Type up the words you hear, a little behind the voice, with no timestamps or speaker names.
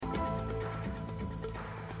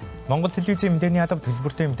Монгол телевизийн мэдээний алба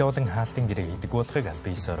төлбөртэй мэдээ болон хаалтын гэрээ идэг болохыг аль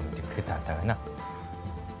биесээр мэдгэхэд таатай байна.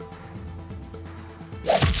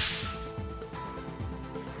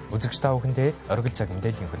 Үзэгч та бүхэндээ оргил цаг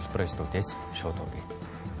мэдээллийн хөтөлбөрийн студиэс шууд хүргэе.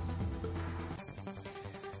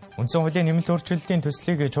 Үндсэн хуулийн нэмэлт өөрчлөлтийн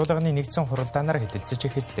төслийг чуулганы нэгдсэн хуралдаанаар хэлэлцэж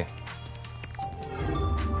эхэллээ.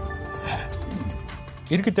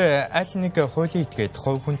 Иргэд аль нэг хуулийн этгээд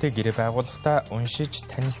хувь хүнтэй гэрээ байгуулахдаа уншиж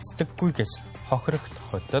танилцдаггүйгээс хохирох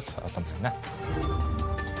тохиолдол олон байна.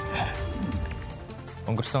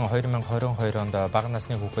 Өнгөрсөн 2022 онд бага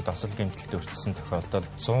насны хүүхэд осол гэмтэлд өртсөн тохиолдол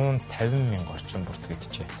 150 мянга орчим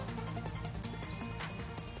бүртгэгджээ.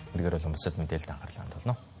 Эдгээр бол өмсөд мэдээлэлд анхаарлаа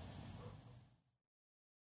хандуулна.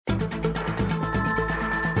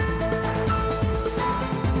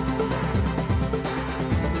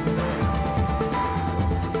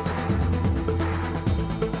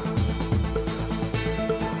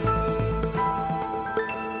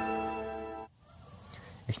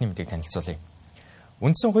 Эхний мэдээг танилцуулъя.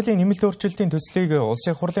 Үндсэн хуулийн нэмэлт өөрчлөлтийн төслийг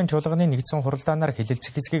улсын хурлын чуулганы нэгдсэн хуралдаанаар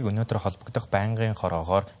хэлэлцэх хэсгийг өнөөдөр холбогдох байнгын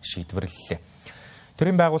хороогоор шийдвэрлэлээ.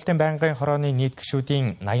 Төрийн байгуулалтын байнгын хорооны нийт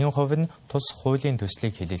гишүүдийн 80% нь тус хуулийн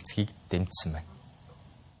төслийг хэлэлцэхийг дэмжсэн байна.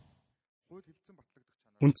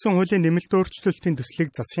 Үндсэн хуулийн нэмэлт өөрчлөлтийн төслийг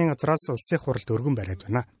засгийн газраас улсын хурлд өргөн бариад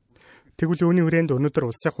байна. Тэгвэл үүний хүрээнд өнөөдөр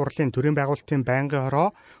улсын хурлын төрийн байгуулалтын байнгын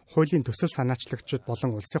хороо, хуулийн төсөл санаачлагчид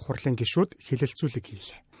болон улсын хурлын гишүүд хэлэлцүүлэг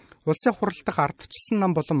хийлээ. Улсын хурал дахь ардчилсан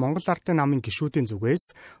нам болон Монгол Ардын намын гишүүдийн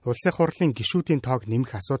зүгээс улсын хурлын гишүүдийн тоог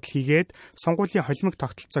нэмэх асуудал хийгээд сонгуулийн холимог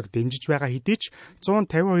тогтолцоог дэмжиж байгаа хэдий ч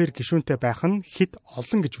 152 гишүүнтэй байх нь хэд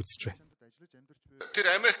олон гэж үзэж байна. Тэр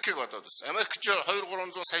Америкийг бодоод бас. Америкч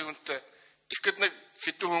 200-300 сая хүнтэй тэгэхэд нэг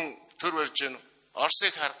хэдэн хүн төр барьж гэнэ.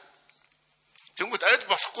 Оросыг хар. Тэнгүүд аль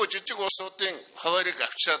болохгүй жижиг улсуудын хаваарыг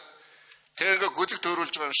авчаад тэгээ гүлэг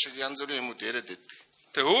төрүүлж байгаа юм шиг янз бүрийн юмуд яриад байдаг.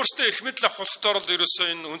 Тэгээ өөртөө эрх мэдэл авах болохоор л ерөөсөө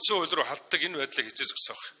энэ үндсэн хууль руу хаддаг энэ байдлыг хичээж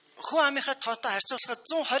өгсөн баг. Хүн амынхаа тоотой харьцуулахад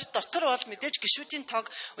 120 дотор бол мэдээж гишүүдийн тоог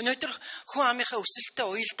өнөөдөр хүн амынхаа өсөлтөд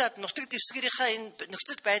уялдаад нутаг дэвсгэрийнхаа энэ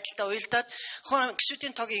нөхцөл байдалтай уялдаад хүн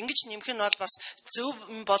гишүүдийн тоог ингэж нэмэх нь бол бас зөв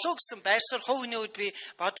болов гэсэн байр суурь хувь хүний үед би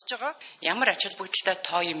бодож байгаа. Ямар ач холбогдолтой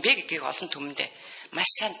тоо юм бэ гэдгийг олон түмэндээ маш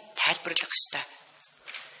сайн тайлбарлах ёстой.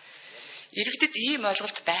 Иргэдэд ийм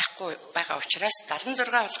ойлголт байхгүй байгаа учраас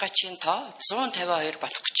 76 улгачийн тоо 152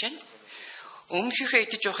 болох гэж байна. Өмнөхийнхөө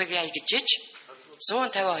идэж явахыг яа гэжээч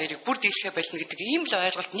 152-ыг бүр дийлхэ болно гэдэг ийм л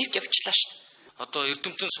ойлголт нэвт явчлаа шүү дээ. Одоо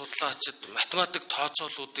эрдэмтэн судлаачид математик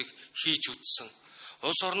тооцоолуудыг хийж үзсэн.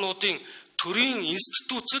 Улс орнуудын төрийн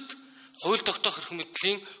институтцэд хууль тогтоох эрх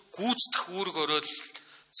мэдлийн гүйцэтгэх үүрэг оройд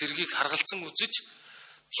зэргийг харгалзан үзэж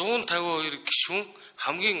 152 гишүүн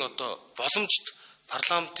хамгийн одоо боломжит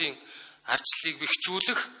парламентын арчлыг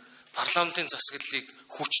бэхжүүлэх, парламентын засаглалыг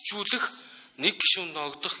хүчжүүлэх, нэг гишүүн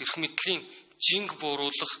ногдох эрх мэдлийн жинг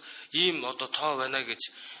бууруулах ийм одоо тоо байна гэж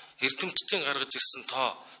эрдэмтдийн гаргаж ирсэн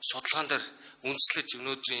тоо судалгаан дээр үндэслэж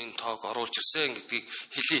өнөөдрийн тоог оруулж ирсэн гэдгийг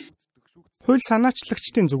хэлье. Хууль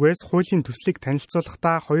санаачлагчдын зүгээс хуулийн төслийг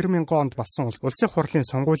танилцуулахдаа 2000 онд болсон улсын хурлын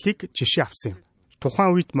сонгуулийг жишээ авсан юм.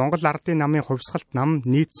 Тухайн үед Монгол Ардын намын хувьсгалт нам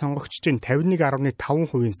нийт сонгогчдын 51.5%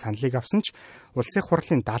 саналыг авсан ч улсын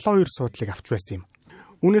хурлын 72 суудлыг авч байсан юм.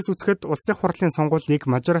 Үүнээс үзэхэд улсын хурлын сонгуулийг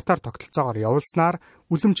мажоритар тогтолцоогоор явуулснаар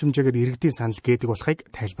үлэм хэмжээгээр иргэдийн санал гээдэг болохыг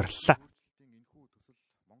тайлбарлалаа.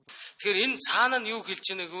 Тэгэхээр энэ цаана нь юу хэлж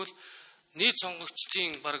байгааг бол нийт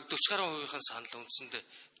сонгогчдын бараг 40 гаруй хувийн санал үндсэндээ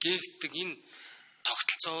гээгддэг энэ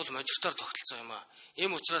тогтолцоо бол мажоритар тогтолцоо юм аа.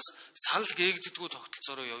 Ийм учраас санал гээгддэггүй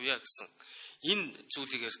тогтолцоо руу явъя гэсэн энэ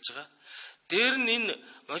зүйлийг ярьж байгаа. Дээр нь энэ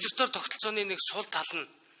мажоритар тогтолцооны нэг сул тал нь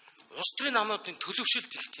улс төрийн намуудын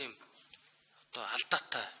төлөвшөлт их тийм одоо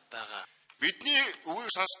алдаатай байгаа. Бидний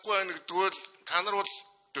үгийг сонсохгүй байна гэдгүүл та нар бол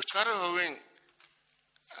 40 гаруй хувийн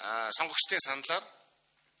сонгогчдын саналаар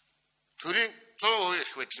төрийн 100%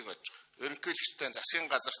 эрх мэдлийг олж байгаа. Ерөнхийлөгчтэй, засгийн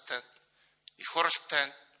газартай, их хуралтай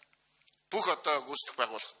бүх одоо гүйцэтгэх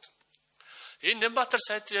байгууллагад. Энэ Нямбатар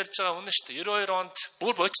сайд ярьж байгаа үнэн шүү дээ. 92 онд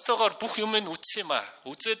бүр бодтойгоор бүх юмыг үтсэн юм аа.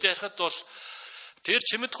 Үзээд ярихад бол тэр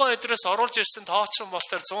чимэдгон эдрээс оруулж ирсэн тоочин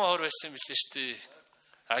болохоор 120 байсан юм билээ шүү дээ.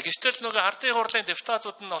 Гэвтэл нөгөө ардын хурлын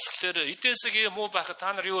депутатууд нь болохоор эдийн засгийн юм уу байхад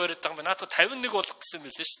та нар юу яриад байгаа юм бэ? Надад 51 болох гэсэн юм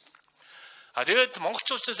билээ шүү дээ. Тэгээд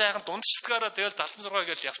монголчууд ч сайхан дундчилгаараа тэгэл 76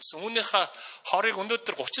 гэж явцсан. Үүнийхээ хорыг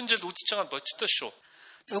өнөөдөр 30 жил үзэж байгаа нь бодтой шүү.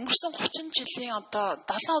 Өнгөрсөн 30 жилийн одоо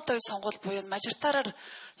 7 удаагийн сонгуул буюу мажоритараар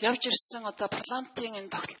явж ирсэн одоо парламентын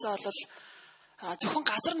энэ тогтолцоо бол зөвхөн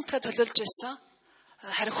газар нутгаа төлөөлж байсан.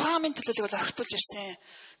 Харин хүн амын төлөөллийг бол орхитуулж ирсэн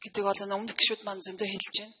гэдэг бол өмнөх гишүүд маань зөндөө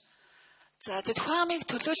хэлж байна. За тэгэд хүн амыг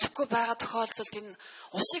төлөөлөхгүй байгаа тохиолдолд энэ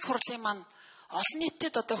улсын хурлын маань олон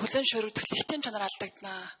нийтэд одоо хүлээн шуургадах легитим чанар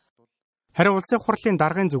алдагдана. Харин улсын хурлын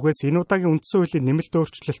даргын зүгээс энэ удаагийн үндсэн хуулийн нэмэлт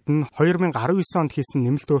өөрчлөлт нь 2019 онд хийсэн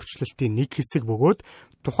нэмэлт өөрчлөлтийн нэг хэсэг бөгөөд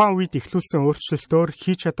тухайн үед эхлүүлсэн өөрчлөлтөөр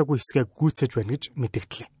хийж чадаагүй хэсгээ гүйцэж байна гэж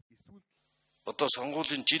мэдгдлээ. Одоо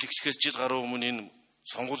сонгуулийн жил эхлэхээс жил гаруй өмнө энэ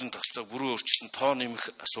сонгуулийн тогтолцоог бүрэн өөрчлөн тоо нэмэх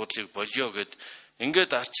асуудлыг болио гэд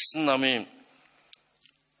ингээд арчилсан намын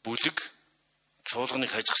бүлэг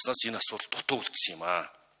чуулганыг хажихснаас энэ асуудал дутуу үлдсэн юм аа.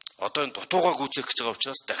 Одоо энэ дутуугаа гүйцээх гэж байгаа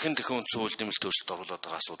учраас дахин үндсэн хууль нэмэлт өөрчлөлт оруулаад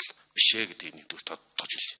байгаа асуудал биш ээ гэдгийг нэгдүгээр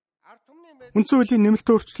тодтогч хэлье. Үндсэн хуулийн нэмэлт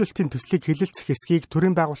өөрчлөлтийн төслийг хэлэлцэх хэсгийг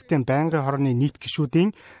төрийн байгуулалтын байнгын хорооны нийт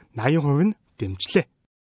гишүүдийн 80% нь дэмжлээ.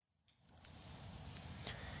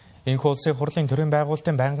 Энэхүү улсын хурлын төрийн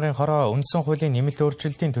байгуулалтын байнгын хороо үндсэн хуулийн нэмэлт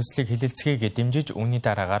өөрчлөлтийн төслийг хэлэлцэхийг дэмжиж үүний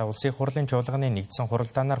дараагаар улсын хурлын чуулганы нэгдсэн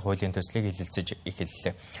хуралдаанаар хуулийн төслийг хэлэлцэж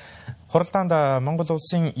эхэллээ. Хуралдаанд Монгол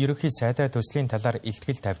улсын ерөнхий сайдаа төслийн талаар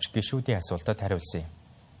илтгэл тавьж гишүүдийн асуултад хариулсан юм.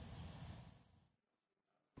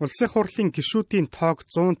 Улсын хурлын гишүүдийн тоог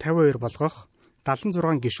 152 болгох,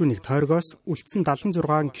 76 гишүүнийг тойргоос үлдсэн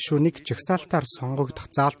 76 гишүүнийг жагсаалтаар сонгогдох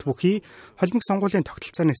заалт бүхий холимог сонгуулийн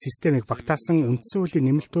тогтолцооны системийг багтаасан үндсэн хуулийн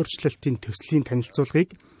нэмэлт өөрчлөлтийн төслийн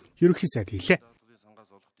танилцуулгыг ерөнхий сайд хийлээ.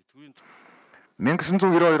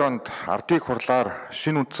 1992 онд ардын хурлаар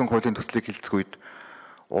шинэ үндсэн хуулийн төслийг хэлцэх үед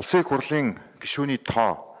улсын хурлын гишүүний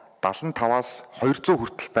тоо 75-аас 200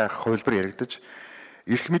 хүртэл байх хувилбар яригдаж,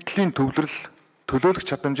 эрх мэдлийн төвлөрөл төлөөлөх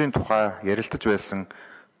чадамжийн тухай ярилцаж байсан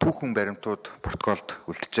түүхэн баримтууд протоколд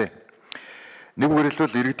үлджээ. Нэг үгээр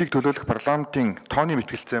хэлбэл иргэдийг төлөөлөх парламентын тооны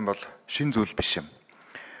мэтгэлцээн бол шин зүйл биш юм.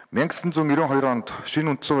 1992 онд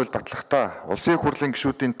шинэ үндсэн хууль батлахдаа улсын хурлын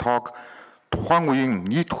гишүүдийн тоог тухайн үеийн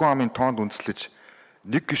нийт хүн амын тоонд үндэслэж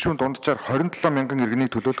нэг гишүүн дунджаар 27 мянган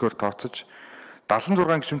иргэнийг төлөөлөхөөр тооцож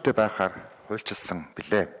 76 гишүүнтэй байхаар хуульчилсан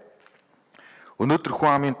билээ. Өнөөдөр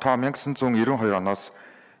хүн амын тоо 1992 оноос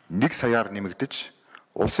 1 саяар нэмэгдэж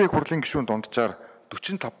улсын хурлын гишүүн дунджаар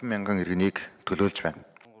 45 мянган иргэнийг төлөөлж байна.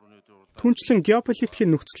 Түүнчлэн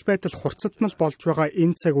геополитикийн нөхцөл байдал хурцтмал болж байгаа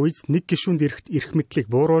энэ цаг үед нэг гишүүнд эрх мэдлийг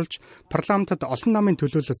бууруулж парламентод олон намын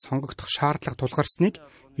төлөөлөлд сонгогдох шаардлага тулгарсныг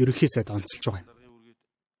ерөнхий сайд онцолж байгаа юм.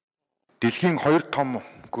 Дэлхийн 2 том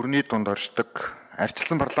гүрний дунд оршдог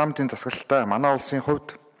арчилсан парламентын засаглалтаа манай улсын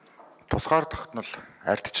хувьд тусгаар тогтнол,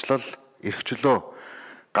 ардчлал, эрх чөлөө,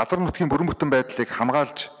 газар нутгийн бүрэн бүтэн байдлыг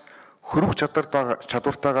хамгаалж хөрвөх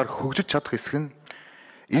чадвартайгаар хөгжиж чадах хэсэг нь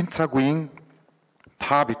энэ цаг үеийн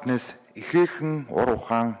та биднээс ихээхэн ур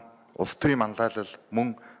ухаан, улс төрийн манлайлал,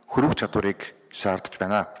 мөн хөрвөх чадварыг шаардж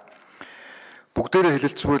байна. Бүгдээрээ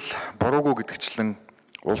хэлэлцвэл буруугүй гэдэгчлэн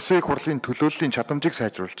улсын хурлын төлөөллийн чадамжийг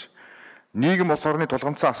сайжруулж, нийгэм улс орны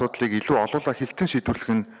тулгамдсан асуудлыг илүү олуулаа хилтэн шийдвэрлэх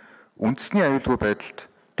нь үндэсний аюулгүй байдалд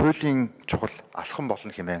туйлын чухал алхам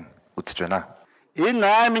болно хэмээн үзэж байна. Энэ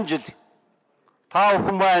 8 жил та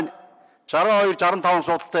бүхэн маань 62, 65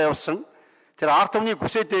 судалтай явсан тэр ард түмний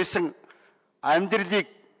хүсэж байсан амьдралыг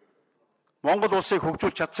Монгол улсыг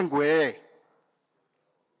хөгжүүлж чадсангүй.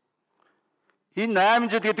 Энэ 8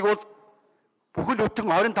 жил гэдэг бол бүхэл бүтэн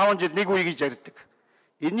 25 жил нэг үе гэж ярьдаг.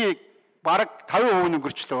 Энийн бараг 50%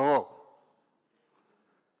 өнгөрчлөө.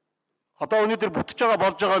 Одоо өнөөдөр бүтэж байгаа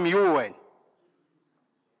болж байгаа юм юу вэ?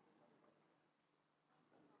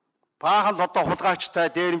 Баахан л одоо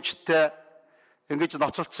хулгайчтай, дээрэмчтэй ингэж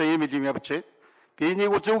ноцолцсон юм явж байна. Би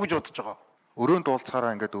энийг зөв гэж бодож байгаа. Өрөөнд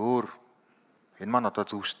уулзахаараа ингээд өөр энэ маань одоо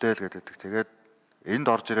зөвштэй л гэдэг. Тэгээд энд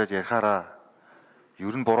орж ирээд ярихаараа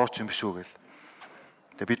ер нь буруу ч юм биш үү гэл.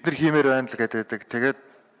 Тэгээд бид нар хиймээр байна л гэдэг. Тэгээд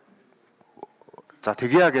за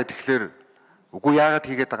тэгье гэд тэгэхээр үгүй яагаад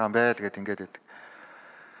хийгээд байгаа юм бэ л гэд ингээд байдаг.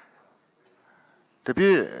 Тэгээд би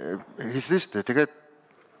хэлсэн шүү дээ. Тэгээд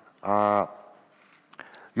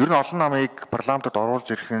ер нь олон намыг парламентод оруулж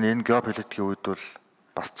ирэх нь энэ геополитикийн үед бол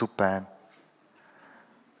бас зүв байна.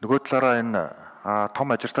 Нөгөө талаараа энэ том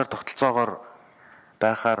ажиртаар тогтолцоогоор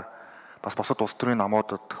байхаар бас босод улс төрийн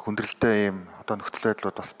намуудад хүндрэлтэй юм одоо нөхцөл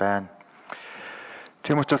байдлууд бас байна.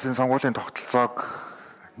 Тийм учраас энэ сонгуулийн тогтолцоог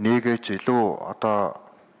нээгэж илүү одоо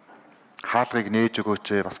хаалгыг нээж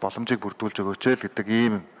өгөөч, бас боломжийг бүрдүүлж өгөөч л гэдэг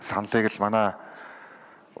ийм саналыг л манай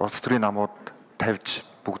улс төрийн намууд тавьж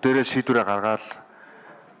бүгдээрээ шийдвэрээ гаргаад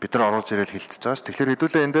бид нар оруулж ирэл хилцэж байгаа ш. Тэгэхээр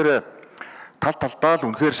хэдүүлээ энэ дээр тал талдаа л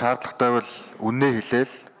үнэхээр шаардлагатай бол үннээ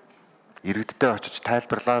хэлээл иргэдтэй очиж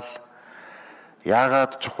тайлбарлаад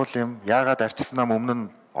яагаад чухал юм, яагаад арчилсан нам өмнө нь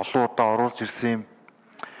олон удаа оруулж ирсэн юм,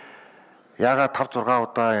 яагаад 5-6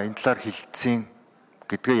 удаа энэ талаар хилцсэн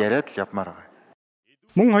гэдгээ яриад л явмаар байгаа.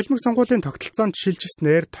 Мөн холимог сонгуулийн тогтолцоонд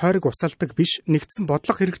шилжсэнээр тойрог усалдаг биш нэгдсэн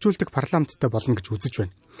бодлого хэрэгжүүлдэг парламенттай болно гэж үзэж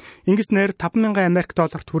байна. Ингэснээр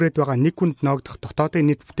 $5,000 түрээд байгаа нэг хүнд ноогдох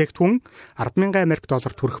дотоодын нийт бүтээгдэхүүн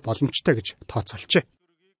 $10,000 хүрэх боломжтой гэж тооцоолжээ.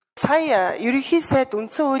 сая ерөнхий сайд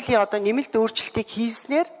үндсэн хуулийн одоо нэмэлт өөрчлөлтийг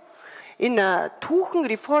хийснээр энэ түүхэн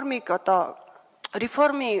реформын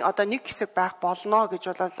нэг хэсэг байх болно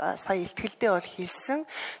гэж бол сая илтгэлдээ бол хэлсэн.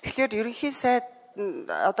 Тэгэхээр ерөнхий сайд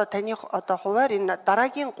одоо таны одоо хуваар энэ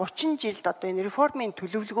дараагийн 30 жилд одоо энэ реформын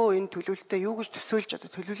төлөвлөгөө энэ төлөвлөлтөд юу гэж төсөөлж одоо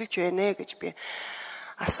төлөвлөж байна гэж би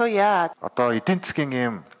асууя. Одоо эдийн засгийн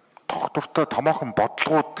ийм тогтвортой томоохон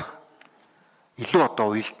бодлогууд илүү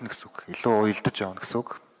одоо уйлдана гэсэн үг. Илүү уйлдаж явна гэсэн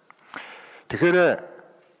үг. Тэгэхээр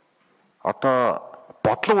одоо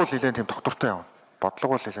бодлого бол нэлээд тийм тогтвортой явна.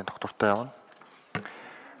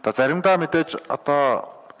 Одоо заримдаа мэдээж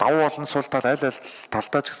одоо давуу болон сул тал аль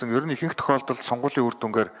талдаа ч гэсэн ер нь ихэнх тохиолдолд сонгуулийн үр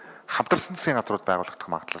дүнгээр хамтарсан засгийн газрууд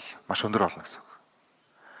байгуулагдах магадлал маш өндөр болно гэсэн үг.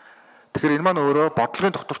 Тэгэхээр энэ маань өөрөө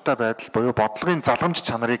бодлогын тогтвортой байдал буюу бодлогын залгамж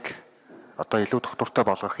чанарыг одоо илүү тогтвортой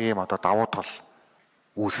болгох ийм одоо давуу тал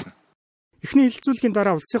үүснэ. Эхний хэлэлцүүлгийн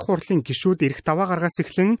дараа улсын хурлын гишүүд эрх даваа гаргаас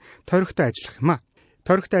эхлэн тойрогтой ажиллах юм а.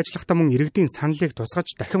 Тойрогтой ажиллахдаа мөн иргэдийн саналыг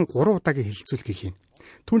тусгаж дахин 3 удаагийн хэлэлцүүлгийг хийнэ.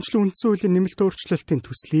 Түүнчлэн үндсэн хуулийн нэмэлт өөрчлөлтийн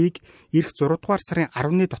төслийг эх 6 дугаар сарын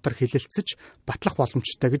 10-ны дотор хэлэлцэж батлах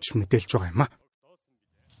боломжтой гэж мэдээлж байгаа юм а.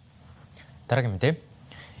 Дараагийн мэдээ.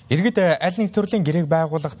 Иргэд аль нэг төрлийн гэрээг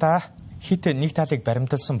байгуулахдаа хит нэг талыг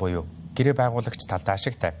баримталсан буюу гэрээ байгуулагч талдаа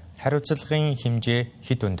ашигтай. Хариуцлагын хэмжээ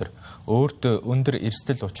хит өндөр. Өөрт өндөр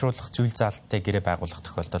эрсдэл учруулах зүйл заалттай гэрээ байгуулах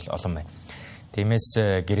тохиолдол олон байна.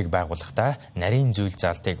 Тиймээс гэрээг байгуулахдаа нарийн зүйл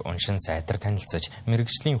заалтыг уншин сайтар танилцаж,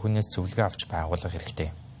 мэргэжлийн хүнээс зөвлөгөө авч байгуулах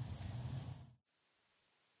хэрэгтэй.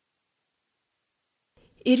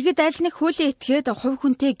 Иргэд аль нэг хуулийн этгээд хувь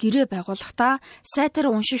хүнтэй гэрээ байгуулахдаа сайтар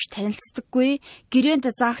уншиж танилцдаггүй,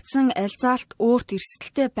 гэрээнд заагдсан аль заалт өөрт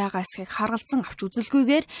эрсдэлтэй байгаа эсхийг харгалзан авч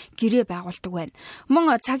үзэлгүйгээр гэрээ байгуулдаг байна.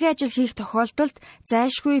 Мөн цагийн ажил хийх тохиолдолд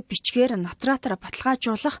зайлшгүй бичгээр нотариатаар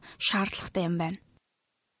баталгаажуулах шаардлагатай юм байна.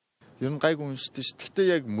 Ер нь гайгүй уншдаг ш.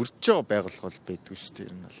 Гэхдээ яг мөрдөж байгаа байгууллага бол байдгүй ш.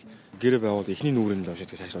 Тэр нь бол гэрээ байгуул эхний núрийн л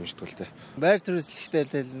уншдаг цааш уншдаг л дээ. Байр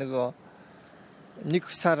төрөлхтэй л нөгөө нэг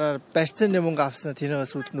сараар барьцааны мөнгө авсан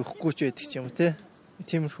тэрнээс сүйд нөхгүй ч байдаг ч юм уу те.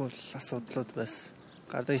 Тиймэрхүү асуудлууд байсан.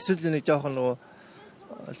 Гардаг эсвэл нэг жоохон нөгөө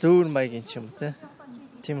лөөр маягийн ч юм уу те.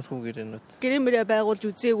 Тиймэрхүү гэрээнүүд. Гэрээ байгуулж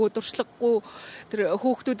үзээгүй, дуршлаггүй тэр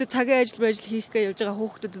хүүхдүүдэд цагийн ажил хийж хийхгээ явж байгаа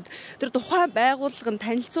хүүхдүүдэд тэр тухайн байгууллагын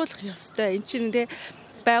танилцуулах ёстой. Энд чинь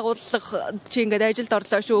байгууллага чи ингээд ажилд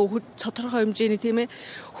орлоо шүү тодорхой хэмжээний тийм ээ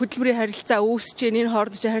хөтөлбөрийн харилцаа үүсэж энэ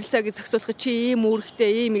хооронд чи харилцааг зохицуулах чи ийм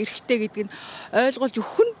үүрэгтэй ийм эрхтэй гэдгийг ойлгуулж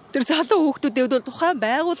өгөх нь тэр залуу хүүхдүүдэд бол тухайн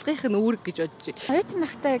байгууллагынх нь үүрэг гэж бодож байна. Оюутан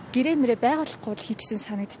байхдаа гэрээ мэрээ байгуулахгүй л хийжсэн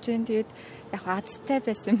санагдаж байна. Тэгээд яг азтай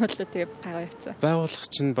байсан юм бол тэгээд гайгүй явцсан. Байгууллага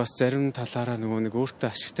чинь бас зарим талаараа нөгөө нэг өөртөө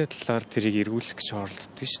ашигтай талаар тэрийг эргүүлэх гэж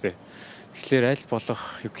оролддог шүү дээ. Тэгэхээр аль болох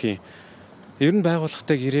юу гэх юм ер нь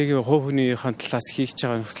байгууллагатай гэрээгээ хувь хүнийхэн талаас хийх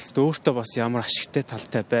байгаа нөхцөлд өөртөө бас ямар ашигтай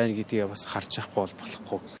талтай байна гэдгийг бас харж авахгүй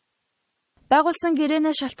болохгүй. Байгуулсан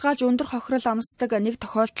гэрээнээ шалтгаалж өндөр хохирол амсдаг нэг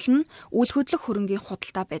тохиолдол нь үл хөдлөх хөрөнгийн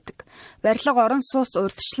худалдаа байдаг. Барилга орон сууц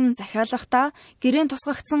урьдчилан захиалгахдаа гэрээн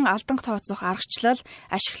тусгагдсан алдан тооцох аргачлал,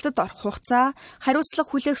 ашиглалтад орох хугацаа,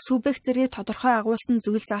 хариуцлага хүлээх субъект зэрэг тодорхой агуулсан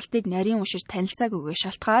зүйл заалтыг нарийн уншиж танилцаагүйгээ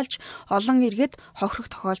шалтгаалж олон иргэд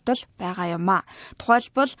хохирох тохиолдол байгаа юм а.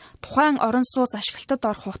 Тухайлбал тухайн орон сууц ашиглалтад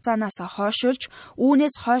орох хугацаанаас хойшуулж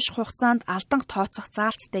үүнээс хойш хугацаанд алдан тооцох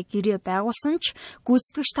заалттай гэрээ байгуулсан ч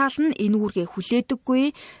гүйцэтгэгч тал нь энэ үүргийг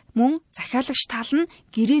хүлээдэггүй, мөн захиалагч тал нь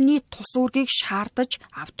гэрээний тус үүргийг шаардаж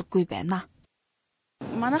авдаггүй байна.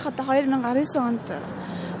 Манайх одоо 2019 онд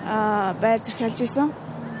байр захиалж исэн.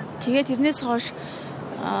 Тэгээд тэрнээс хойш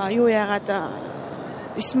юу яагаад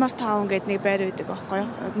Smart Town гэдэг нэг байр байдаг аахгүй юу?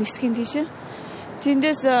 Нисхийн тийш.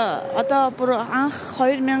 Тэндээс одоо бүр анх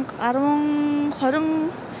 2021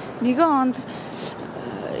 онд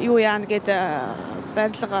юу яана гэдэг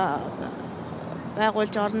барилга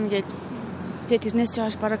байгуулж орно гэдэг. Тэрнээс ч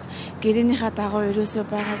хойш бараг гэрээнийхээ дагуу ерөөсөө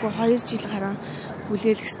байгаагүй 2 жил гарan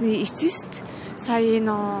хүлээлгэсний эцэст сая энэ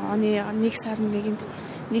оны 1 сард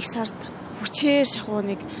хүчээр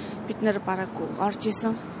шахууныг бид нэр бараг орж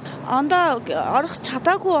исэн. Ондоо орох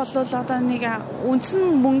чадаагүй болвол одоо нэг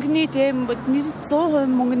үндсэн мөнгөний тийм 100%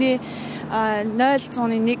 мөнгөний 0.1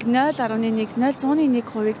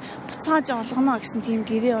 0.1% буцааж олгоно гэсэн тийм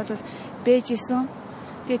гэрээ бол бэж исэн.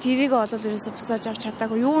 Тэгээд тэрийг бол ерөөсө буцааж авч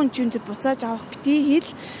чадаагүй. Юу юм чинь буцааж авах битгий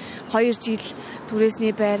хэл 2 жил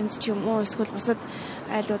түрээсний байранд ч юм уу эсвэл бусад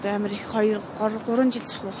айлууд амар их 2-3 жил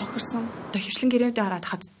зах хохирсон. Одоо хвшлэн гэрээдээ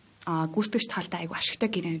хараад гүйцэтгэгч талтай айгу ашигтай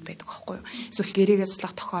гэрээнүүд байдаг байхгүй юу? Эсвэл гэрээгээ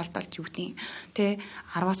судлах тохиолдолд юу гэдэг те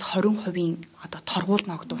 10-аас 20% одоо торгуул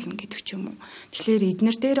ногдуулна гэдэг ч юм уу. Тэгэхээр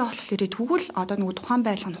эднэр дээрээ болохоор тэгвэл одоо нөгөө тухайн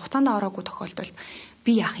байрлал нь хугацаанд ороогүй тохиолдолд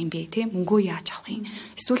би яах юм бэ те мөнгөө яаж авах юм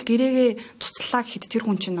эсвэл гэрээгээ туцлаа гэхэд тэр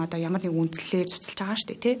хүн чинь одоо ямар нэг үнэлэлээр цуцлж байгаа шүү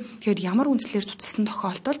дээ те тэгэхээр ямар үнэлэлээр цуцлсан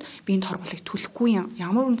тохиолдолд би энэ торгуулийг төлөхгүй юм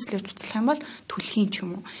ямар үнэлэлээр цуцлах юм бол төлөхийн ч юм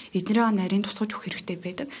уу эднэрээ нарийн тусгаж өгөх хэрэгтэй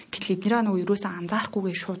байдаг гэтэл эднэрээ нөгөө юусаа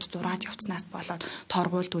анзаарахгүйгээр шууд зураад явцнаас болоод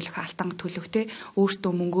торгуул төлөх алтан төлөх те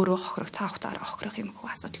өөртөө мөнгөөрөө хохирох цаг хугацаараа хохирох юм хөө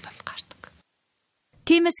асуудал бол гардаг.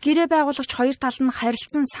 Тиймээс гэрээ байгуулагч хоёр тал нь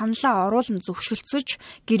харилцан саналаа оруулан зөвшөлдсөж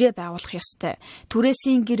гэрээ байгуулах ёстой.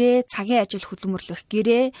 Түрээсийн гэрээ, цагийн ажил хөдөлмөрлөх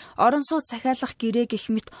гэрээ, орон сууц захиалах гэрээ гэх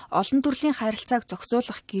мэт олон төрлийн харилцааг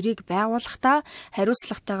зохицуулах гэрээг байгуулахдаа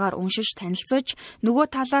хариуцлагатайгаар уншиж танилцаж, нөгөө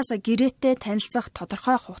талаас гэрээтэй танилцах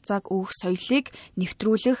тодорхой хугацааг өгөх соёлыг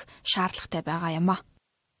нэвтрүүлэх шаардлагатай байгаа юм а.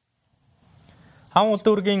 Хаан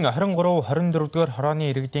улдуургийн 23-24-р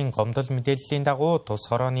хорооны иргэдийн гомдол мэдээллийн дагуу тус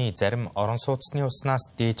хорооны зарим орон сууцны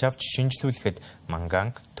уснаас дээж авч шинжилүүлэхэд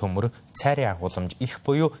манган, төмөр, цайрын агуулмж их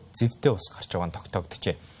буюу зэвтэй ус гарч байгаа нь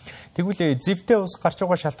тогтоогдчихэ. Тэгвэл зэвтэй ус гарч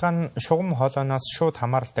байгаа шалтгаан нь шугам хоолойноос шууд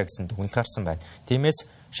хамааралтай гэсэн дүгнэлт гарсан байна.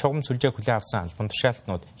 Тиймээс шугам сүлжээ хүлээн авсан албан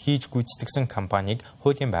тушаалтнууд хийж гүйцэтгэсэн компанийг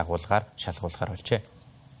хуулийн байгууллагаар шалгуулахар болжээ.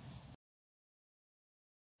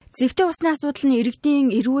 Зэвтэй усны асуудал нь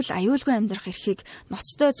иргэдийн эрүүл аюулгүй амьдрах эрхийг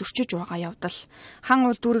ноцтой зөрчиж байгаа явдал. Хан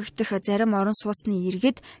улдуургих зарим орон сууцны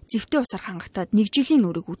иргэд зэвтэй усаар хангалтад 1 жилийн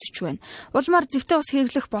нүрийг үзэж байна. Улмаар зэвтэй ус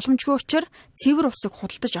хэрэглэх боломжгүй учраас цэвэр усыг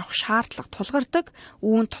худалдаж авах шаардлага тулгардаг.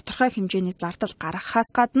 Үүнд тодорхой хэмжээний зардал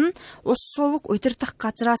гаргахаас гадна ус сувг удирдах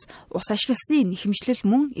газраас ус ашигласны нэхэмжлэл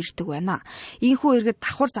мөн ирдэг байна. Ийхүү иргэд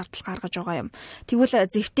давхар зардал гаргаж байгаа юм. Тэгвэл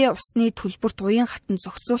зэвтэй усны төлбөрт уян хатан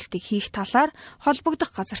зохицуултыг хийх талаар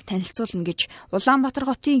холбогдох газар танилцуулна гэж Улаанбаатар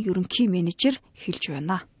хотын ерөнхий менежер хэлж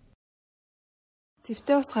байна.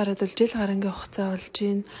 Зэвтэй ус гараад бол жил гарангийн хугацаа болж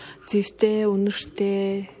байна. Зэвтэй,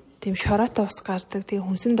 үнэртэй, тийм шороотой ус гардаг. Тэгээ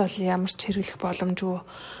хүнсэнд бол ямар ч хэрэглэх боломжгүй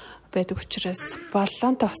байдаг учраас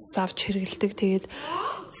боллоонтой ус авч хэрэглэдэг. Тэгээд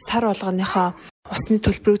сар болгоныхоо усны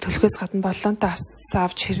төлбөрийг төлөхөөс гадна боллоонтой ус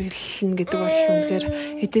авч хэрэглэнэ гэдэг бол үнэхээр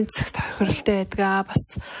эдийн засагт тохиролтой байдаг. Бас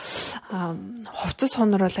хувцас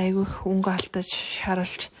хонор бол айгүй их өнгө алдаж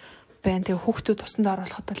шаарлж байна. Тэгээ хүүхдүүд усанд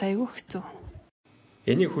оруулахад бол айгүй хэцүү.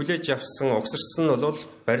 Энийг хүлээж авсан угсарсан нь бол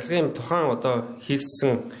барилгын тухайн одоо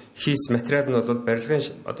хийгдсэн хийс материал нь бол барилгын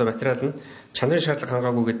одоо материал нь чанарын шаардлага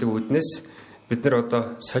хангаагүй гэдэг үднээс бид нар одоо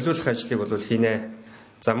солиулах ажлыг бол хийнэ.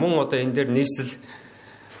 За мөн одоо энэ дээр нийслэл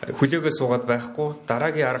хүлээгөө суугаад байхгүй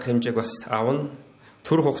дараагийн арга хэмжээг бас авна.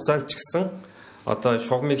 Төр хугацаанд ч гэсэн одоо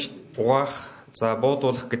шугамыг угаах, за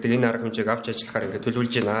буудуулах гэдэг энэ арга хэмжээг авч ажиллахаар ингээд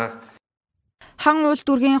төлөвлөж байна. Хан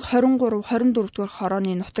улдуургийн 23-24-р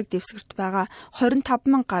хорооны нутаг дэвсгэрт байгаа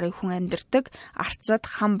 25,000 гаруй хүн амьдардаг Арцад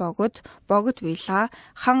хан богод вилла,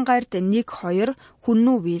 хан гард 1-2,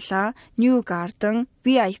 Хүннүү вилла, New Garden,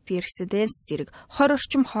 VIP Residence зэрэг 20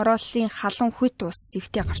 орчим хорооллын халуун хүт ус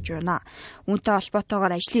зэвтэй гарч байна. Үүнтэй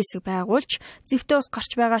холбоотойгоор ажлын хэсэг байгуулж, зэвтэй ус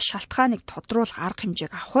гарч байгаа шалтгааныг тодруулах арга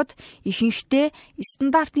хэмжээг авахд ихэнхдээ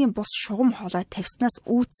стандартын бус шугам хоолой тавьснаас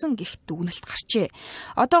үүдсэн гэх дүгнэлт гарчээ.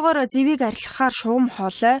 Одоогоор зэвийг арилгахаар шугам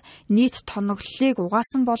хоолой нийт тоноглолыг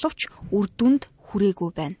угаасан боловч үр дүнд хүрээгүй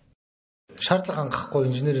байна. Шаардлага хангахгүй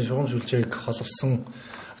инженерийн шугам сүлжээг холбосон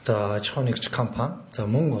одоо аж ахуйн нэгж компани за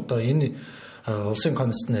мөн одоо энэ улсын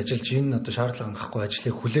комиссад ажиллаж энэ одоо шаардлага хангахгүй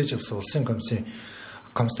ажлыг хүлээж авсан улсын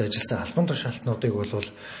комиссад ажилласан албан тушаалтнуудыг бол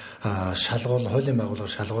шалгуул хуулийн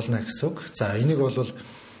байгууллагаар шалгуулна гэсэн үг. За энийг бол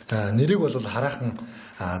нэрийг бол хараахан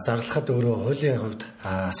зарлахад өөрөө хуулийн хувьд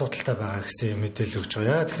асуудалтай байгаа гэсэн мэдээлэл өгч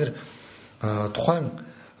байгаа. Тэгэхээр тухайн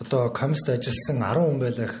одоо комиссад ажилласан 10 хүн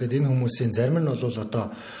байлаа гэхэд энэ хүмүүсийн зарим нь бол одоо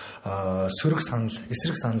сөрөг санал,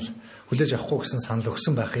 эсрэг санал хүлээж авахгүй гэсэн санал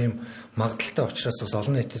өгсөн байх юм магадaltaй учраас бас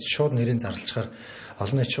олон нийтэд шууд нэрийн зарлалчаар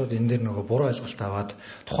олон нийт шууд энэ дээр нөгөө буруу ойлголт аваад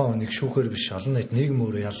тухайн хүнийг шүүхээр биш олон нийт нийгэм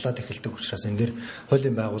өөрөө яллаад эхэлдэг учраас энэ дээр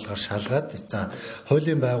хуулийн байгууллагаар шалгаад за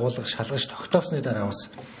хуулийн байгууллага шалгаж тогтоосны дараа бас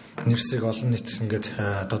нэрсийг олон нийт ингээд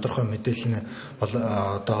тодорхой мэдээлэл нь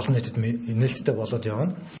одоо олон нийтэд нээлттэй болоод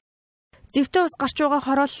явна. Зэвтэй ус гарч байгаа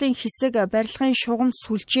хорооллын хэсэг барилгын шугам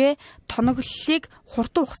сүлжээ тоноглолыг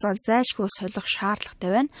хурдан хугацаанд зайлшгүй солих шаардлагатай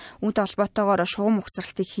байна. Үүнтэй холбоотойгоор шугам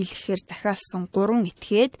угсралтыг хийлгэхээр захиалсан 3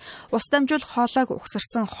 этгээд ус дамжуулах хоолойг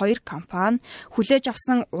угсарсан 2 компани хүлээж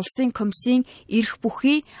авсан улсын комиссийн эрх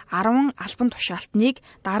бүхий 10 албан тушаалтныг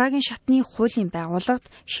дараагийн шатны хуулийн байгууллагад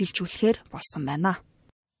шилжүүлэхээр болсон байна.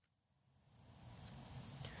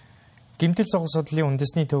 Гэмтэл зогс судлалын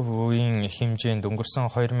үндэсний төв үеийн хэмжээнд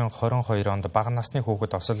өнгөрсөн 2022 онд бага насны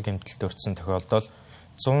хүүхэд осол гэмтэлд өртсөн тохиолдол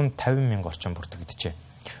 150,000 орчим бүртгэгджээ.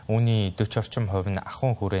 Үүний 40 орчим хувь нь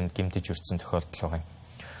ахуйн хүрээнд гэмтэж өртсөн тохиолдол байгаа юм.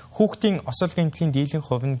 Хүүхдийн осол гэмтлийн дийлэнх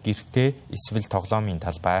хувь нь гэртээ эсвэл тоглоомын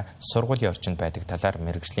талбай, сургуулийн орчинд байдаг талаар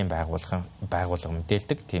мэргэжлийн байгууллага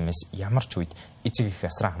мэдээлдэг. Тиймээс ямар ч үед эцэг эх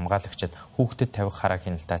асран хамгаалагчид хүүхдэд тавих хараа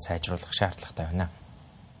хяналтаа сайжруулах шаардлагатай байна.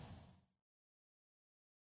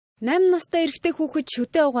 8 настай эрэгтэй хүүхэд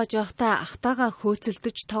шүдээ угааж байхдаа ахтайгаа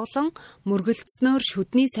хөөцөлдөж тоглон мөргөлдснөөр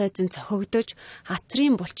шүдний сайзан цохигдож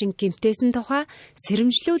хацрын булчин гэмтээсэн тухай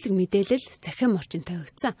сэрэмжлүүлэг мэдээлэл захин орчинд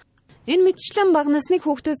тавигдсан. Энэ мэтчлэн бага насны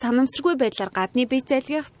хүүхдүүд санамсаргүй байдлаар гадны бие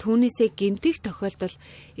зайлгах, түүнээсээ гэмтэх тохиолдол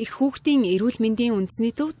их хүүхдийн эрүүл мэндийн үндэсний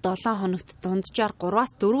төв 7 хоногт дунджаар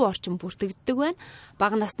 3-аас 4 орчим бүртгэгддэг байна.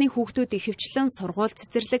 Бага насны хүүхдүүд ихэвчлэн сургууль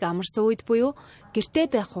цэцэрлэг амарсан үед буюу гэртээ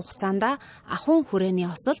байх хугацаанд ахуйн хүрээний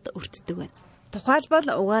осолд өртдөг байна. Тухайлбал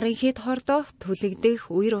угаарын хэд хордох, түлэгдэх,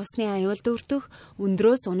 үер усны аюулд өртөх,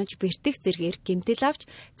 өндрөөс унаж бэртэх зэргээр гэмтэл авч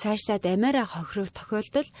цаашлаад амиараа хохирох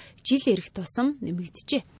тохиолдол жил ирэх тусам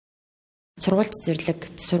нэмэгдэжээ. Сургууль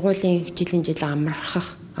цэцэрлэг, сургуулийн жилийн жил амрах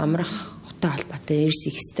хутай холбоотой эрс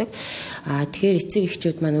ихсдэг. Тэгэхээр эцэг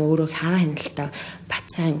эхчүүд маань өөрөө хараа хяналтаа бат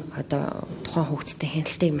сайн одоо тухайн хүүхдэд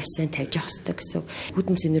хяналтыг маш сайн тавьж явах хэрэгтэй гэсэн.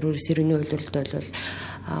 Хүдэн сэрүүний үйлрэлд бол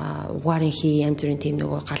угаарын хий янз бүрийн тийм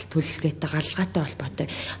нөгөө гал түлхгээтэй галгаатай холбоотой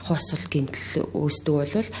хуусвал гэмтэл үүсдэг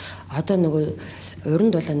бол одоо нөгөө уран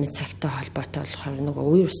дулааны цагтай холбоотой болохоор нөгөө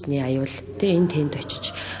үер усны аюул тэгээ энэ тэнд очиж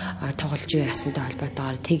тоглож ясантай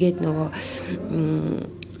холбоотойгоор тэгээд нөгөө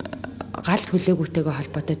гал хүлээгүйтэйгээ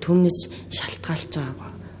холбоотой түүнээс шалтгаалж байгаа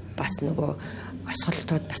бас нөгөө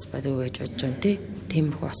осголтууд бас байдаг байж бодож байна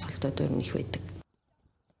тиймэрхүү осголтууд өөр их байдаг.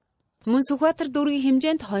 Мөн Сүхбаатар дүүргийн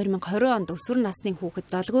хэмжээнд 2020 онд өсвөр насны хүүхэд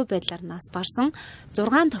золгүй байдлаар нас барсан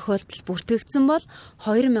 6 тохиолдол бүртгэгдсэн бол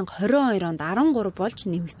 2022 онд 13 болж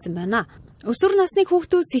нэмэгдсэн байна. Өсвөр насны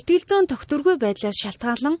хүүхдүүд сэтгэл зүйн тогтворгүй байдлаас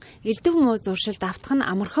шалтгаалan элдв муу зуршилд автах нь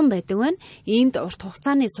амархан байдаг байна. Иймд урт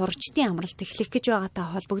хугацааны сурчдын амралт эхлэх гэж байгаатай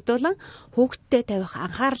холбогдуулан хүүхдтэд тавих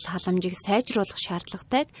анхаарал халамжийг сайжруулах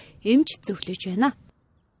шаардлагатайг эмч зөвлөж байна.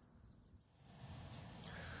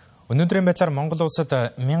 Өнөөдрийн байдлаар Монгол улсад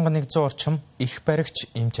 1100 орчим их баригч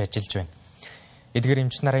эмч ажиллаж байна. Эдгээр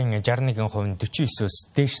эмч нарын 61% нь 49-өөс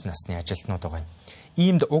дээш насны ажилтнууд байгаа юм.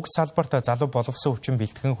 Иймд уг салбарт залуу боловсон хүчин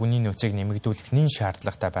бэлтгэн хүний нөөцийг нэмэгдүүлэх нэн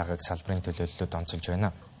шаардлагатай байгааг салбарын төлөөллөд онцолж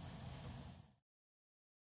байна.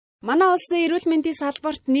 Манай улсын эрүүл мэндийн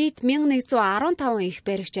салбарт нийт 1115 их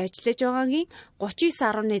баригч ажиллаж байгаагийн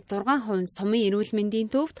 39.6% нь сумын эрүүл мэндийн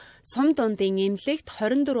төвд, сум дундын эмнэлэгт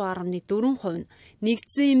 24.4%,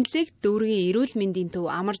 нэгдсэн эмнэлэгт, дүүргийн эрүүл мэндийн төв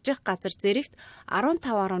амаржих газар зэрэгт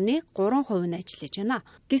 15.3% нь ажиллаж байна.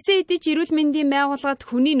 Гэсэн хэдий ч эрүүл мэндийн байгууллагад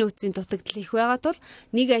хүний нөөцийн дутагдал их байгаа тул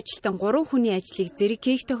нэг ажилтан 3 хүний ажлыг зэрэг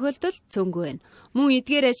хийх тохиолдол цөөнгүй байна. Мөн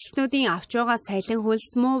эдгээр ажилтнуудын авч байгаа цалин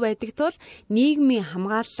хөлс муу байдаг тул нийгмийн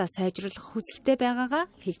хамгааллаа сайжруулах хүсэлтэй байгаагаа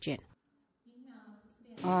хэлж байна.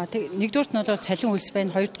 Нэгдүгürt нь бол цалин хөлс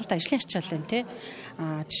байна, хоёрдугаарт ажлын ачаал байна тий.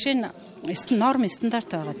 Жишээ нь норм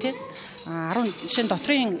стандарт байгаа тий. Жишээ нь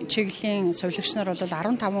дотрын чиглэлийн сувилагч нар бол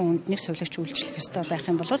 15 хүнд нэг сувилагч үйлчлэх ёстой байх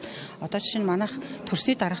юм бол одоо жишээ нь манайх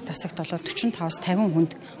төрсний дараах тасагт бол 45-аас 50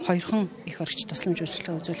 хүнд хоёрхан их баригч тусламж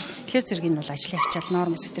үйлчлэг үзүүл. Тэгэхээр зэрэг нь бол ажлын ачаал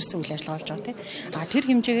норм сэтэрсэн үйл ажиллагаа болж байгаа тий. Тэр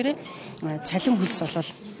хэмжээгээр цалин хөлс бол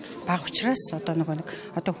бага учраас одоо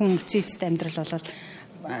одоо хүн эцэст амьдрал бол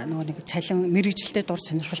нэг цалин мэрэгжилтэд дур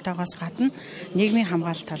сонирхолтойгоос гадна нийгмийн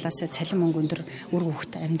хамгаалалт талаас цалин мөнгө өндөр үр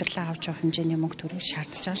хөвгт амьдралаа авч явах хэмжээний мөнгө төрөв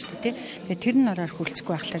шаардж байгаа шүү дээ. Тэгээд тэр нь ороор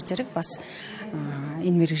хөлцөхгүй байхлаар зэрэг бас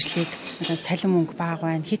энэ мэрэгжлийг цалин мөнгө бага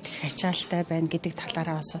байна, хит их ачаалтай байна гэдэг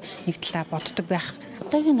талаараа бас нэг талаа боддог байх.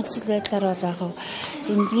 Одоогийн нөхцөл байдлаар бол яг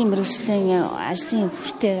эмнэлгийн мэрэгжлийн ажлын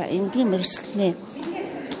хүртээ эмнэлгийн мэрэгжлийн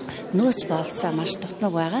нөөц болцоо маш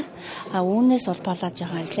дутмаг байгаа. Үүнээс улбалаад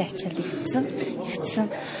жоохон ажлын ачаал ихсэн.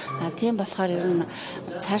 Тийм болохоор ер нь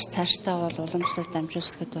цаашдаа бол уламжлалт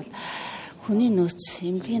дамжуулахад бол хүний нөөц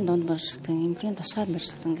эмнэлгийн дунд мэргэжлэн, эмнэлгийн тусгай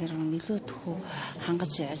мэргэжлэн гэр илүү төхөө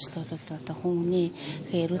хангаж ажиллавал одоо хүний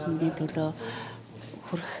эрүүл мэндийн төлөө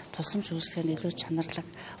хүрэх тусламж үйлчлэгэнд илүү чанарлаг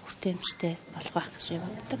хүртээмжтэй болох байх гэж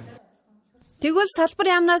боддог. Тэгвэл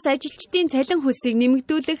салбар яамнаас ажилчдын цалин хөлсийг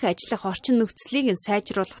нэмэгдүүлэх, ажиллах орчин нөхцөлийг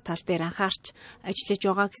сайжруулах тал дээр анхаарч ажиллаж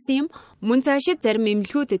байгаа гэсэн юм. Мөн цаашид зарим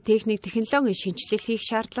эмнэлгүүдэд техник технологийн шинжилэл хийх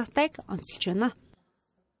шаардлагатайг онцолж байна.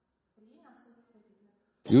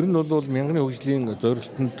 Ер нь бол мянганы хөгжлийн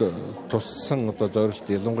зорилтонд туссан зорилт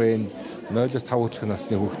ялангуяа 0-5 хүртэлх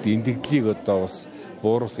насны хүүхдийн эндэгдлийг бас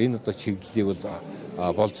бууруулах энэ чиглэлийг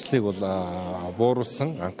болцлыг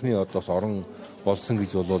бууруулсан анхны орон болсон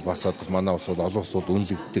гэж бол бас манай улс бол олон улсууд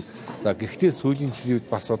үнэлэгддэг. За гэхдээ сүүлийн жилийн үед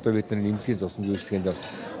бас бид нар нэмэлтийн тусламж үйлчлэгэнд бас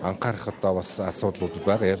анхаарах бас асуудлууд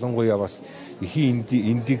байгаа. Ялангуяа бас эхийн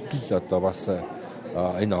эндэгдэл бас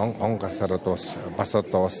энэ он гасаар одоо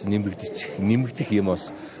бас нэмэгдэх юм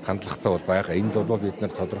бас хандлагатай бол байгаа. Энд бол бид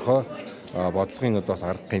нар тодорхой бодлогын одоо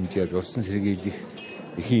арга хэмжээ, урьдчилан сэргийлэх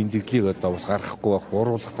эхийн эндэгдлийг одоо бас гаргахгүй байх,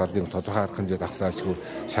 бууруулах талын тодорхой арга хэмжээд авах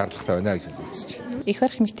шаардлагатай байна гэж үзэж байна. Их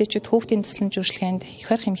барих эмэгтэйчүүд хүүхдийн туслан зөвшөлгээнд их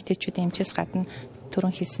барих эмэгтэйчүүдийн эмчээс гадна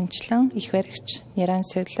түрүүн хэлсэнчлэн их баригч, неран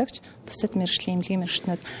сувилагч, бусад мэргэжлийн эмнэлгийн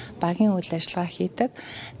мэргэжтнүүд багийн үйл ажиллагаа хийдэг.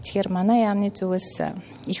 Тэгэхээр манай яамны зүгээс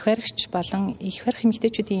их баригч болон их барих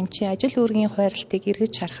эмэгтэйчүүдийн эмчийн ажил үүргийн хуваарлтыг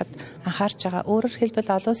эргэж харахад анхаарч байгаа. Өөрөөр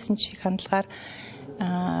хэлбэл олон улсын шиг хандлагаар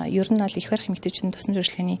ер нь бол их барих эмэгтэйчүүдийн туслан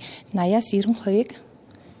зөвшөлгээний 80-аас 90%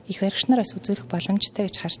 их баригч нараас үзүүлэх боломжтой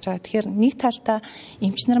гэж харж байгаа. Тэгэхээр нэг талдаа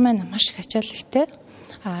эмч нар маань маш их ачаал ихтэй,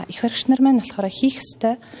 их баригч нар маань болохоор хийх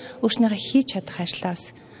ёстой өөрснийхөө хийж чадах ажлаас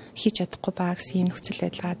хийж чадахгүй байгаа гэсэн юм нөхцөл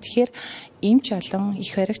байдал. Тэгэхээр эмч олон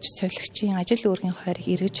их баригч, цовлогчийн ажил үүргийн хойрыг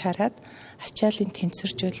эргэж хараад ачааллыг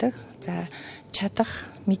тэнцвэржүүлэх, за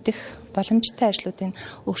чадах, мэдэх боломжтой ажлуудыг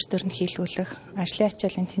өөрсдөр нь хийлгүүлэх, ажлын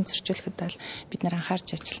ачааллыг тэнцвэржүүлэхэд бол бид нар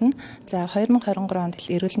анхаарч ажиллана. За 2023 онд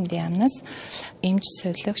эрүүл мэндийн яамнаас эмч,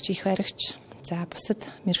 цовлогч, их баригч, за бусад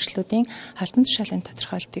мэргэжлүүдийн албан тушаалын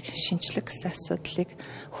тодорхойлтыг шинжлэх гэсэн асуудлыг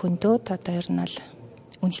хөндөд одоо ер нь бол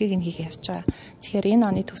үнэлгээг нь хийх явж байгаа. Тэгэхээр энэ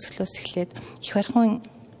оны төгсгөлөөс эхлээд их барихын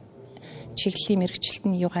чиглэлийн мэргэжилт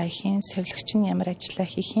нь юугаа хийх, совилогч нь ямар ажиллаа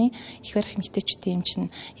хийх, их барих эмэгтэйчүүдийн эмч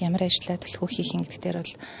нь ямар ажиллаа төлхөө хийх гэдэг дээр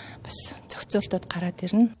бол бас зохицуултууд гараад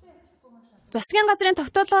ирнэ. Засгийн газрын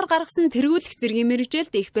тогтоолоор гаргасан тэргүүлэх зэргийн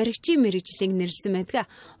мэргэжилт их баригчийн мэргэжлийг нэрлсэн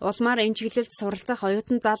байдаг. Улмаар энэ чиглэлд суралцах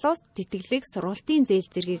оюутан залуус тэтгэлэг сургалтын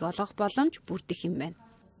зээл зэргийг олгох боломж бүрдэх юм байна.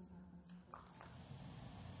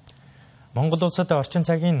 Монгол улсад орчин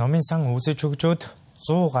цагийн номын сан үүсэж хөгжөөд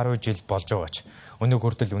 100 гаруй жил болж байгаач өнөөг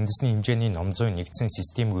хүртэл үндэсний хэмжээний ном зүйн нэгдсэн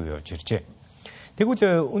системгүй явж иржээ.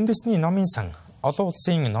 Тэгвэл үндэсний номын сан олон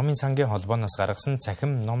улсын номын сангийн холбооноос гаргасан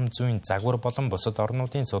цахим ном зүйн загвар болон бусад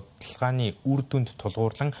орнуудын судалгааны үр дүнд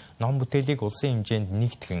тулгуурлан ном бүтээлийг улсын хэмжээнд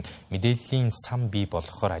нэгтгэн мэдээллийн сан бий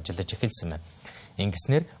болгохоор ажиллаж эхэлсэн байна.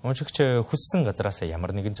 Ингэснээр уншигч хүссэн газраас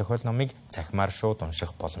ямар нэгэн зохиол номыг цахимаар шууд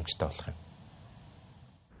унших боломжтой болох юм.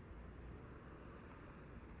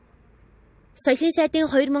 Соёлын сайдын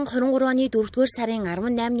 2023 оны 4-р сарын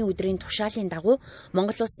 18-ны өдрийн тушаалын дагуу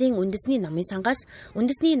Монгол Улсын үндэсний номын сангаас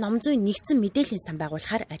үндэсний ном зүйн нэгдсэн мэдээллийн сан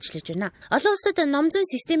байгуулахаар ажиллаж байна. Олон улсад ном зүйн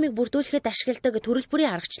системийг бүрдүүлэхэд ашигладаг төрөл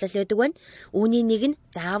бүрийн аргачлал байдаг байна. Үүний нэг нь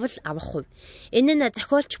заавал авах хувь. Энэ нь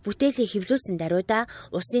зохиолч бүтээлийг хэвлүүлсэн даруйда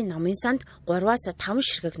улсын номын санд 3-аас 5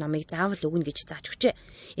 ширхэг номыг заавал өгнө гэж зааж өгчээ.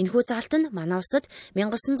 Энэхүү заалт нь манай улсад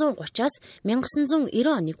 1930-аас 1990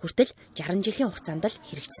 оны хүртэл 60 жилийн хугацаанд л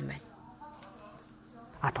хэрэгжсэн байна.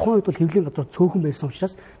 Тухайн үед бол хэвлэлийн газар цөөхөн байсан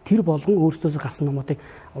учраас тэр болгон өөрсдөөсөө гарсан номуудыг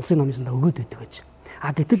улсын номын санд өгөөд байдаг гэж.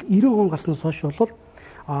 Гэтэл 90 он гарснаас хойш бол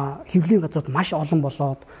хэвлэлийн газрууд маш олон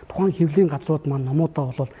болоод тухайн хэвлэлийн газрууд маань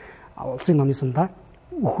номуудаа бол улсын номын сандаа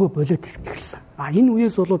өгөө болоод эхэлсэн. Энэ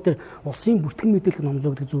үеэс бол тэр улсын бүртгэн мэдээлэх ном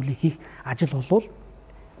зүй гэдэг зүйлийг хийх ажил бол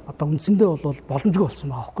одоо үндсэндээ бол боломжгүй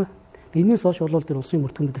болсон байгаа байхгүй. Энээс хойш бол тэр улсын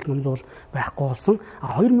бүртгэн мэдээлэх ном зүй бол байхгүй болсон.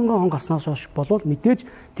 2000 он гарснаас хойш бол мэдээж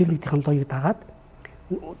тэр нэг технологиг дагаад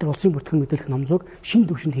тэр улсын бүртгэн мэдээлэх ном зүйг шин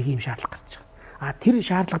төвшөнд хийх юм шаардлага гарч байгаа. Тэр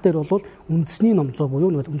шаардлага дээр бол үндэсний ном зүй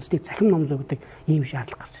буюу үндэсний цахим ном зүй гэдэг ийм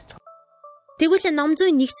шаардлага гарч байгаа. Тэгвэл ном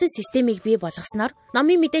зүйн нэгдсэн системийг бий болгосноор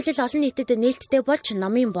номын мэдээлэл олон нийтэд нээлттэй болж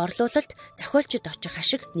номын борлуулалт зохиолчид очих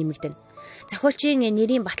ашиг нэмэгдэнэ. Зохиолчийн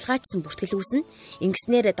нэрийн баталгаажсан бүртгэл үүснэ.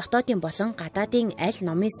 Ингэснээр дотоодын болон гадаадын аль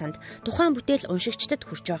номын санд тухайн бүтээл уншигчдад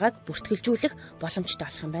хүрч байгааг бүртгэлжүүлэх боломжтой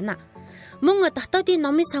болох юм байна. Мөн дотоодын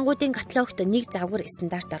номын сангуудын каталогт нэг загвар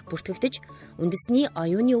стандартаар бүртгэгдэж, үндэсний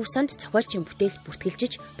оюуны өв санд зохиолчийн бүтээл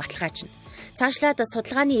бүртгэлжиж баталгаажна. Цаашлаад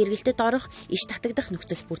судалгааны эргэлтэд орох, иш татагдах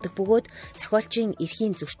нөхцөл бүрдэх бөгөөд зохиолчийн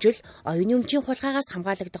эрхийн зөрчил, оюуны өмчийн хулгайгаас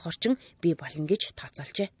хамгаалагдах орчин бий болно гэж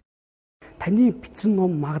тооцоолжээ. Таны бичсэн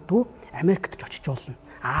ном магадгүй Америкт ч очиж болно,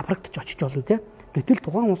 Африкт ч очиж болно тий. Гэтэл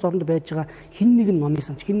тухайн улс оронд байж байгаа хэн нэгэн номын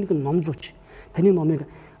санч, хэн нэгэн ном зүйч таны номыг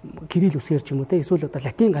кирилл үсгээр ч юм уу тий эсвэл одоо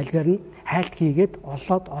латин галгаар нь хайлт хийгээд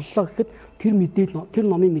оллоо гэхэд тэр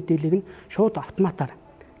номын мэдээллийг нь шууд автоматар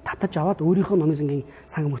татаж аваад өөрийнхөө номын сангийн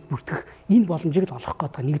санг бүртгэх энэ боломжийг л олох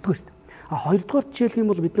гэдэг нэгдүгээрт. Хоёрдугаар жишээлх юм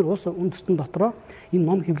бол бид нар улс үндэстэн дотроо энэ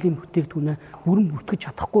ном хэвлэлийн бүтээгдэхүүнээ бүрэн бүртгэж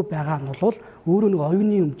чадахгүй байгаа нь бол өөрөө нэг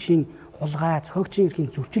оюуны өмчийн хулгай, зохиогчийн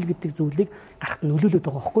эрхийн зөрчил гэдэг зүйлийг гарахт нөлөөлөд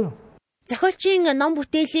байгаа байхгүй юу? Зохиолчийн ном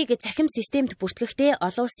бүтээлийг цахим системд бүртгэхдээ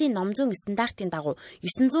олон улсын ном зүйн стандартын дагуу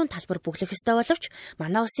 900 талбар бүглэх ёстой боловч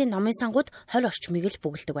манай улсын номын сангууд 20 орчмыг л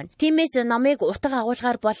бүгэлдэг байна. Тиймээс номыг утга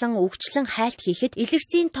агуулгаар болон өгчлэн хайлт хийхэд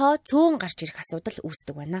илэрцийн тоо цөөн гарч ирэх асуудал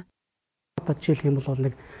үүсдэг байна. Одоо жишээлх юм бол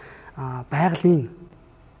нэг байгалийн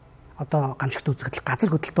одоо гамшигт үзэгдэл газар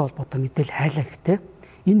хөдлөлтөй холбоотой мэдээлэл хайлаа гэхдээ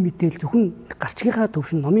энэ мэдээлэл зөвхөн гарчгийнхаа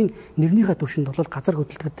төвшин номын нэрнийхээ төвшөнд бол газар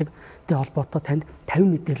хөдлөлттэй холбоотой танд 50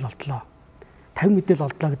 мэдээлэл олдлоо. 50 мэдээлэл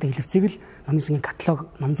олдлоо гэдэг хэлбцийг л номын сангийн каталог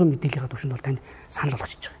номзон мэдээллийн төвшөнд бол танд санал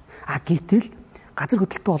болгочихж байгаа. Гэтэл газар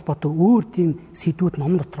хөдлөлтөй холбоотой өөр тийм сэдвүүд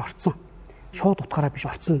ном дотор орцсон. Шууд утгаараа биш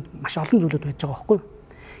орцсон маш олон зүйлүүд байж байгаа байхгүй юу?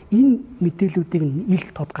 Энэ мэдээллүүдийг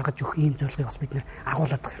илт тод гаргаж өгөх ийм зорилгыг бас бид нэр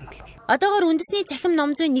агуулдаг юм бол. Одоогоор үндэсний цахим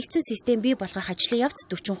ном зүйн нэгдсэн систем бий болгох ажлын явц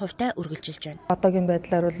 40% үргэлжилж байна. Одоогийн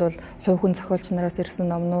байдлаар бол хувь хүн зохиолч нараас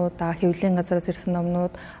ирсэн номнууд, хэвлэлийн газраас ирсэн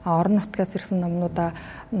номнууд, орон нутгаас ирсэн номнуудаа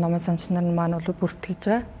номын санчнаар нь маань бол бүртгэж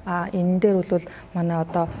байгаа. Энэ дээр бол манай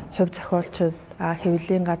одоо хувь зохиолчид,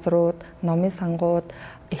 хэвлэлийн газрууд, номын сангууд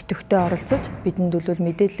их төвтэй оролцож бидэнд бол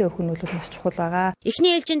мэдээлэл өгөх нь бол маш чухал байгаа.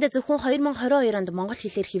 Эхний ээлжинд зөвхөн 2022 онд монгол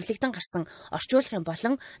хэлээр хэвлэгдэн гарсан орчуулгын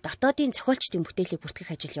болон дотоодын зохиолчдын бүтээлийг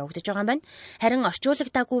бүртгэх ажил явагдаж байгаа юм байна. Харин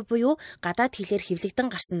орчуулагдаагүй буюу гадаад хэлээр хэвлэгдэн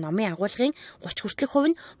гарсан номын агуулгын 30 хүртэлх хувь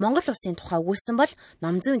нь монгол улсын тухай өгүүлсэн бол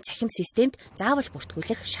ном зүйн цахим системд заавал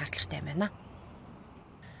бүртгүүлэх шаардлагатай байна.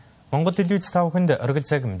 Монгол телевиз тавханд оргил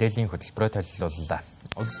цаг мэдээллийн хөтөлбөрөөр төлөвлөлөө.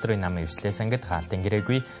 Улс төрийн намын эвслээс ангид хаалтын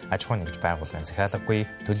гэрээгүй, аж ахуйн нэгж байгууллагын захиалгагүй,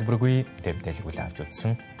 төлбөргүй мэдээлэл үл авч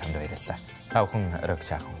үзсэн танд баярлалаа. Та бүхэн оройг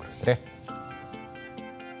сайхан өнгөрүүлээрэй.